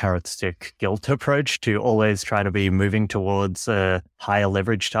 somewhat carrot stick guilt approach to always try to be moving towards a higher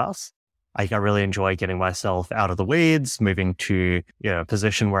leverage task. I really enjoy getting myself out of the weeds, moving to a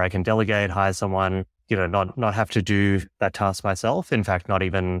position where I can delegate, hire someone, not have to do that task myself. In fact, not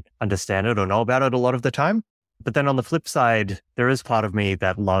even understand it or know about it a lot of the time. But then on the flip side, there is part of me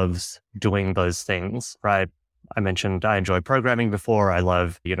that loves doing those things, right? I mentioned I enjoy programming before. I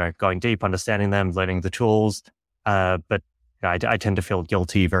love, going deep, understanding them, learning the tools. But I tend to feel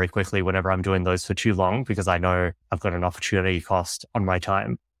guilty very quickly whenever I'm doing those for too long because I know I've got an opportunity cost on my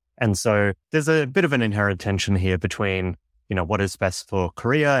time. And so there's a bit of an inherent tension here between, what is best for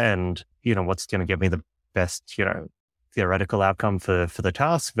career and, what's going to give me the best, theoretical outcome for the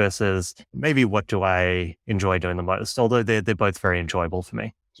task versus maybe what do I enjoy doing the most, although they're both very enjoyable for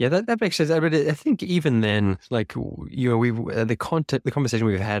me. Yeah, that makes sense. But I think even then, like, the conversation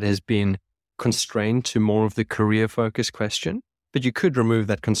we've had has been constrained to more of the career focused question, but you could remove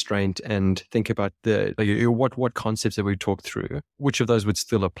that constraint and think about what concepts that we talked through, which of those would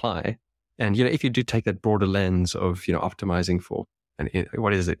still apply. And, if you do take that broader lens of, optimizing for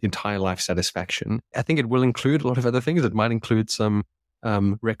what is it, entire life satisfaction. I think it will include a lot of other things. It might include some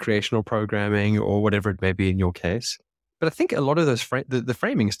recreational programming or whatever it may be in your case. But I think a lot of those, the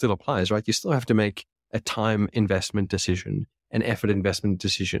framing still applies, right? You still have to make a time investment decision, an effort investment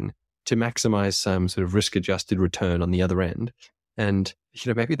decision to maximize some sort of risk-adjusted return on the other end. And,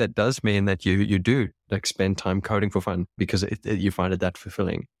 maybe that does mean that you do like spend time coding for fun because you find it that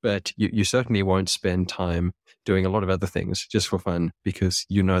fulfilling. But you certainly won't spend time doing a lot of other things just for fun because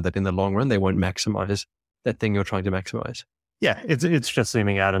you know that in the long run, they won't maximize that thing you're trying to maximize. Yeah, it's just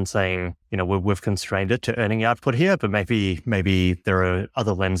zooming out and saying, we've constrained it to earning output here, but maybe there are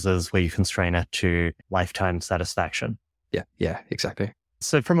other lenses where you constrain it to lifetime satisfaction. Yeah, exactly.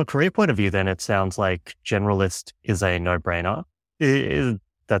 So from a career point of view, then it sounds like generalist is a no-brainer.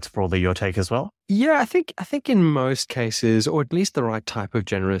 That's broadly your take as well? Yeah, I think in most cases, or at least the right type of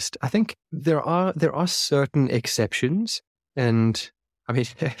generalist, I think there are certain exceptions. And I mean,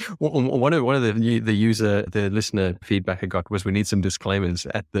 one of the listener feedback I got was we need some disclaimers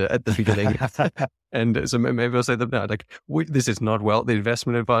at the beginning. And so maybe I'll say them now. Like, this is not the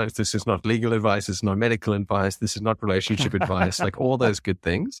investment advice. This is not legal advice. This is not medical advice. This is not relationship advice. Like all those good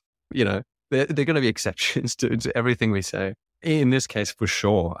things, they're going to be exceptions to everything we say. In this case, for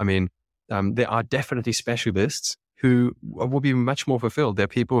sure. I mean, there are definitely specialists who will be much more fulfilled. They're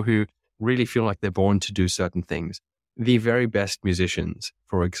people who really feel like they're born to do certain things. The very best musicians,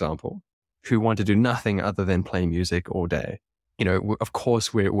 for example, who want to do nothing other than play music all day. Of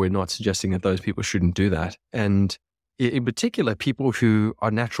course, we're not suggesting that those people shouldn't do that. And in particular, people who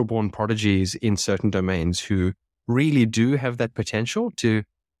are natural born prodigies in certain domains who really do have that potential to,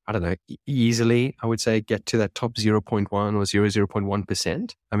 I don't know, easily, I would say, get to that top 0.1 or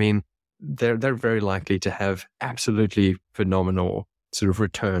 0.1%. I mean, they're very likely to have absolutely phenomenal sort of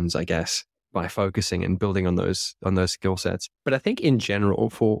returns, I guess, by focusing and building on those skill sets. But I think in general,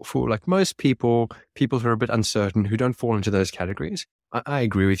 for like most people who are a bit uncertain, who don't fall into those categories, I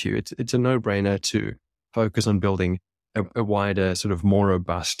agree with you. It's a no-brainer to focus on building a wider, sort of more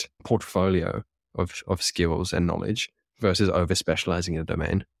robust portfolio of skills and knowledge versus over-specializing in a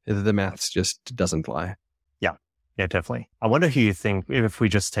domain. The maths just doesn't lie. Yeah, definitely. I wonder who you think, if we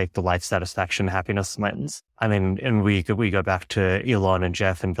just take the life satisfaction, happiness lens, I mean, and we go back to Elon and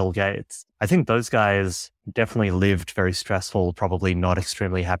Jeff and Bill Gates, I think those guys definitely lived very stressful, probably not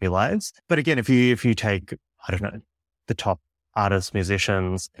extremely happy lives. But again, if you take, I don't know, the top artists,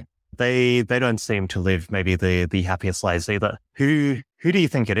 musicians, they don't seem to live maybe the happiest lives either. Who do you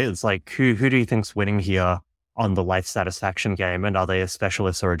think it is? Like, who do you think's winning here on the life satisfaction game, and are they a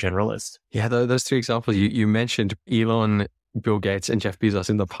specialist or a generalist? Yeah, those three examples you mentioned, Elon, Bill Gates, and Jeff Bezos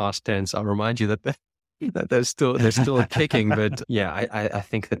in the past tense. I'll remind you that they're still kicking. But yeah, I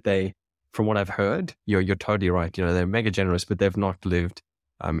think that they, from what I've heard, you're totally right. They're mega generous, but they've not lived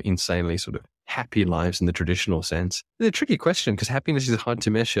insanely sort of happy lives in the traditional sense. It's a tricky question because happiness is hard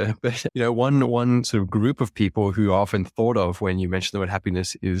to measure. But one sort of group of people who are often thought of when you mention the word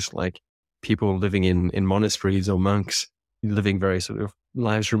happiness is like people living in monasteries or monks, living very sort of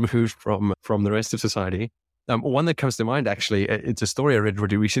lives removed from the rest of society. One that comes to mind, actually, it's a story I read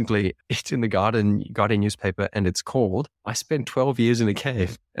really recently. It's in the Guardian newspaper, and it's called "I Spent 12 Years in a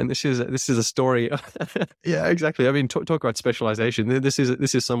Cave." And this is a story. Yeah, exactly. I mean, talk about specialization. This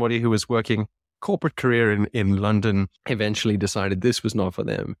is somebody who was working corporate career in London. Eventually, decided this was not for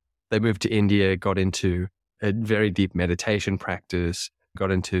them. They moved to India, got into a very deep meditation practice, got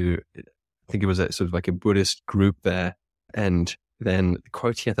into, I think it was a sort of like a Buddhist group there. And then the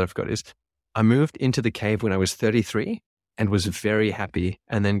quote here that I've got is, "I moved into the cave when I was 33 and was very happy,"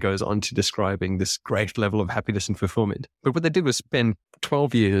 and then goes on to describing this great level of happiness and fulfillment. But what they did was spend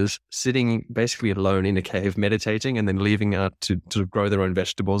 12 years sitting basically alone in a cave, meditating, and then leaving out to sort of grow their own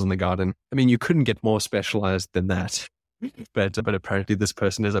vegetables in the garden. I mean, you couldn't get more specialized than that. But apparently this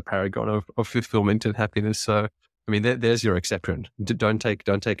person is a paragon of fulfillment and happiness. So, I mean, there's your exception. Don't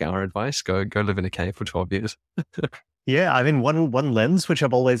take our advice. Go live in a cave for 12 years. Yeah, I mean, one lens which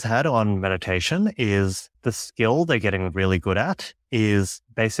I've always had on meditation is the skill they're getting really good at is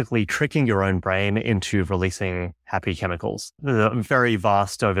basically tricking your own brain into releasing happy chemicals. A very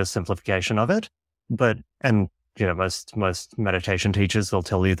vast oversimplification of it, but most meditation teachers will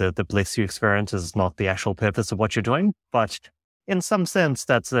tell you that the bliss you experience is not the actual purpose of what you're doing, but in some sense,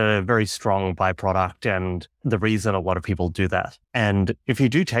 that's a very strong byproduct and the reason a lot of people do that. And if you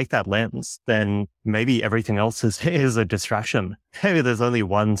do take that lens, then maybe everything else is a distraction. Maybe there's only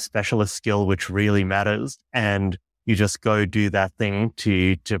one specialist skill which really matters, and you just go do that thing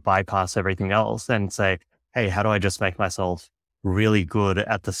to bypass everything else and say, hey, how do I just make myself really good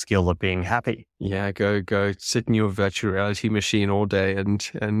at the skill of being happy. Yeah, go sit in your virtual reality machine all day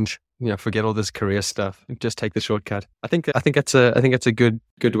and forget all this career stuff. Just take the shortcut. I think that's a good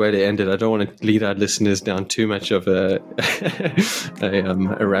way to end it. I don't want to lead our listeners down too much of a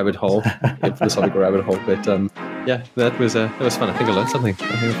a rabbit hole, a philosophical rabbit hole. But yeah, that was fun. I think I learned something.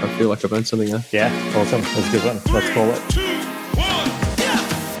 I feel like I learned something. Yeah, awesome. That's a good one. Let's call it.